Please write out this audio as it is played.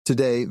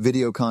Today,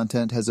 video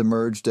content has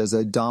emerged as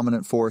a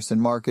dominant force in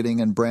marketing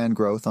and brand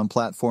growth on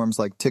platforms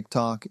like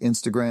TikTok,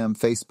 Instagram,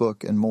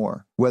 Facebook, and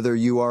more. Whether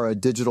you are a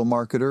digital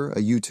marketer, a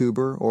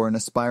YouTuber, or an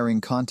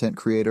aspiring content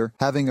creator,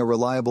 having a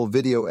reliable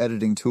video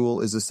editing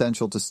tool is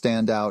essential to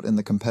stand out in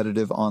the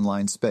competitive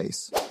online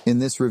space. In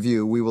this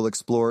review, we will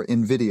explore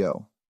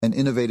InVideo, an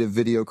innovative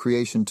video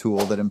creation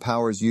tool that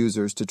empowers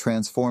users to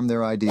transform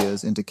their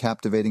ideas into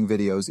captivating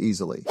videos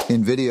easily.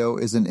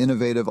 InVideo is an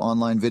innovative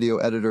online video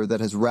editor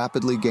that has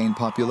rapidly gained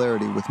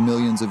popularity with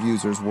millions of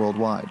users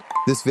worldwide.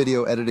 This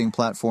video editing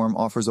platform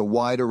offers a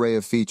wide array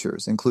of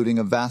features, including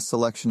a vast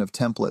selection of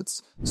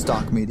templates,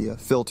 stock media,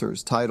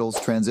 filters,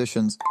 titles,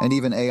 transitions, and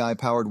even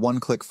AI-powered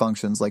one-click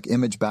functions like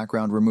image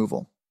background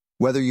removal.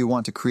 Whether you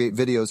want to create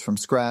videos from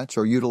scratch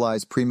or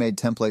utilize pre-made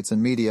templates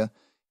and media,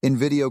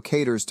 InVideo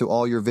caters to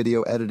all your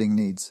video editing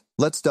needs.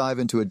 Let's dive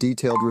into a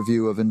detailed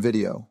review of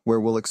InVideo, where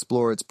we'll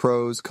explore its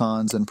pros,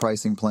 cons, and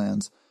pricing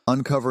plans,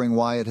 uncovering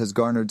why it has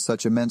garnered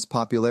such immense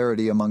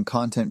popularity among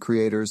content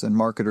creators and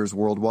marketers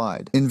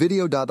worldwide.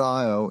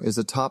 InVideo.io is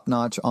a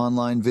top-notch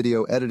online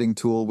video editing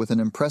tool with an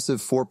impressive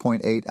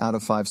 4.8 out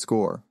of 5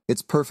 score.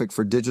 It's perfect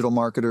for digital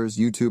marketers,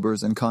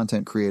 YouTubers, and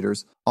content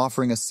creators,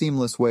 offering a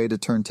seamless way to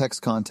turn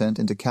text content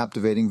into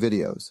captivating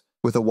videos.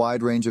 With a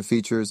wide range of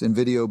features,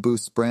 InVideo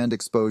boosts brand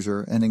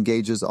exposure and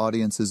engages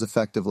audiences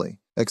effectively.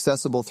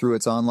 Accessible through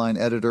its online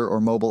editor or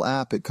mobile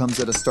app, it comes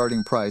at a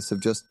starting price of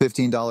just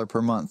 $15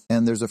 per month,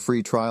 and there's a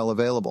free trial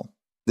available.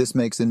 This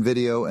makes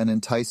InVideo an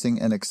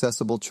enticing and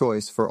accessible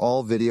choice for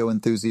all video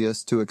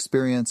enthusiasts to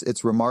experience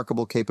its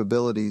remarkable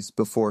capabilities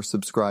before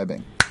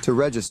subscribing. To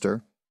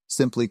register,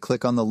 simply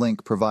click on the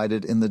link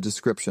provided in the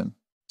description.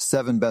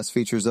 7 best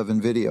features of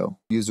InVideo.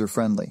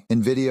 User-friendly.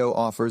 InVideo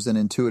offers an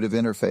intuitive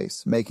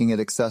interface, making it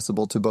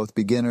accessible to both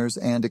beginners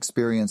and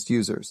experienced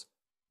users.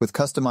 With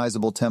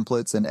customizable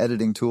templates and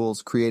editing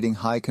tools, creating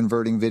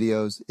high-converting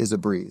videos is a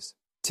breeze.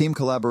 Team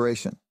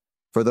collaboration.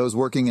 For those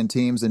working in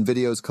teams,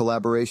 InVideo's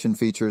collaboration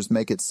features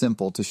make it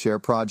simple to share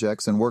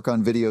projects and work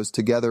on videos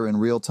together in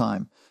real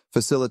time,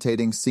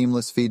 facilitating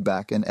seamless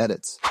feedback and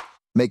edits.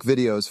 Make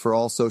videos for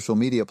all social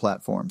media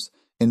platforms.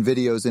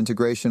 InVideo's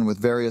integration with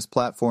various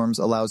platforms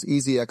allows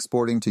easy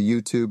exporting to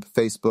YouTube,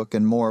 Facebook,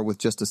 and more with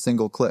just a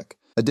single click.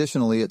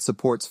 Additionally, it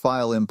supports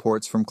file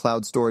imports from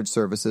cloud storage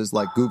services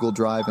like Google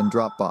Drive and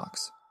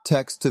Dropbox.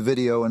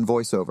 Text-to-video and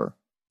voiceover.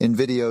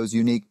 InVideo's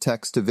unique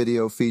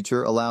text-to-video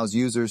feature allows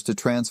users to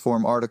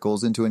transform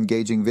articles into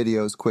engaging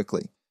videos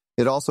quickly.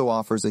 It also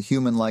offers a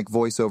human-like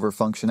voiceover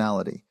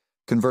functionality,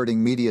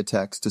 converting media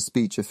text to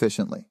speech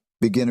efficiently.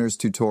 Beginner's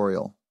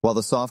tutorial. While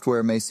the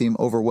software may seem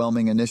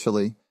overwhelming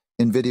initially,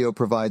 InVideo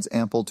provides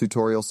ample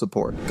tutorial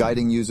support,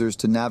 guiding users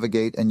to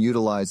navigate and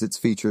utilize its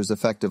features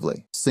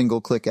effectively.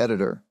 Single-click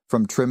editor.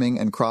 From trimming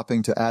and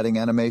cropping to adding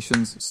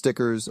animations,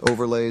 stickers,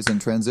 overlays, and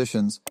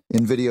transitions,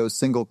 InVideo's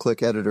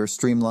single-click editor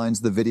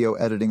streamlines the video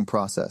editing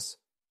process.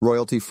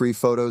 Royalty-free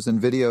photos and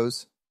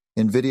videos.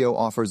 InVideo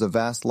offers a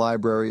vast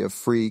library of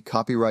free,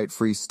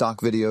 copyright-free stock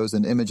videos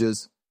and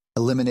images,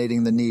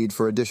 eliminating the need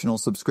for additional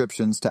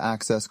subscriptions to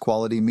access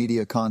quality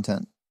media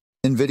content.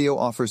 InVideo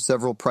offers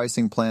several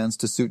pricing plans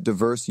to suit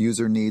diverse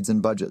user needs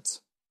and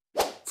budgets.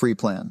 Free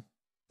plan.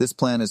 This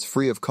plan is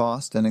free of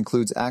cost and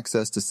includes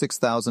access to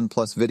 6,000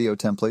 plus video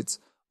templates,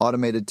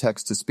 automated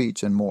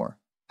text-to-speech, and more.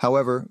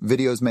 However,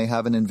 videos may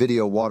have an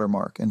InVideo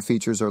watermark and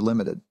features are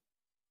limited.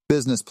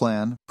 Business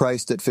plan,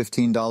 priced at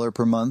 $15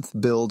 per month,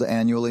 billed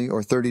annually,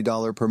 or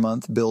 $30 per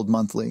month, billed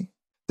monthly.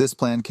 This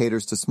plan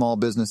caters to small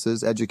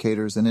businesses,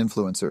 educators, and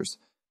influencers.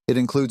 It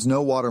includes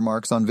no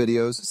watermarks on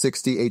videos,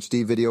 60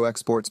 HD video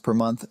exports per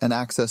month, and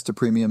access to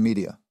premium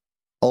media.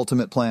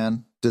 Ultimate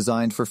plan,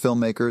 designed for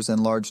filmmakers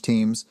and large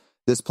teams,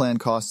 this plan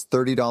costs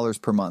 $30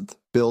 per month,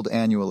 billed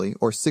annually,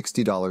 or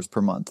 $60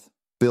 per month,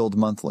 billed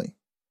monthly.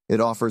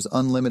 It offers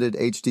unlimited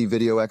HD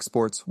video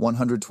exports,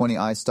 120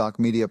 iStock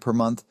media per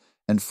month,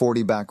 and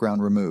 40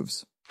 background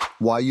removes.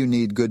 Why you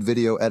need good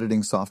video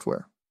editing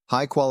software.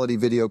 High-quality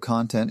video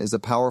content is a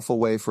powerful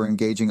way for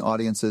engaging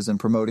audiences and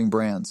promoting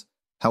brands.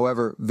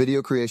 However,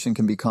 video creation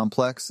can be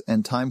complex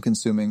and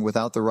time-consuming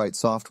without the right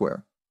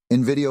software.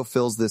 InVideo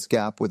fills this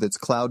gap with its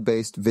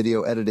cloud-based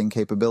video editing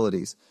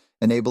capabilities,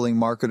 enabling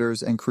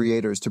marketers and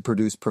creators to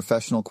produce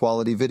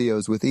professional-quality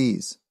videos with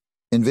ease.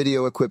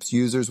 InVideo equips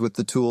users with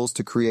the tools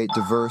to create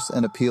diverse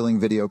and appealing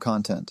video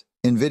content.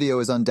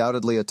 InVideo is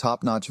undoubtedly a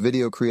top-notch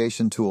video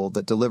creation tool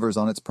that delivers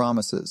on its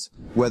promises.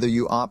 Whether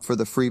you opt for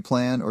the free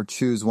plan or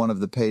choose one of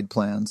the paid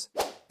plans,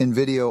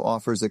 InVideo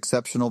offers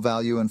exceptional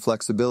value and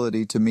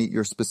flexibility to meet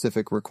your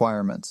specific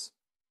requirements.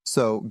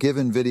 So, give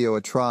InVideo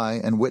a try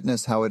and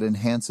witness how it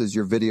enhances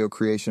your video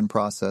creation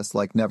process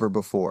like never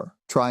before.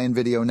 Try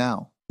InVideo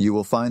now. You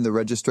will find the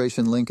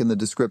registration link in the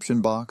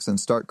description box and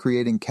start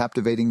creating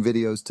captivating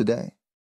videos today.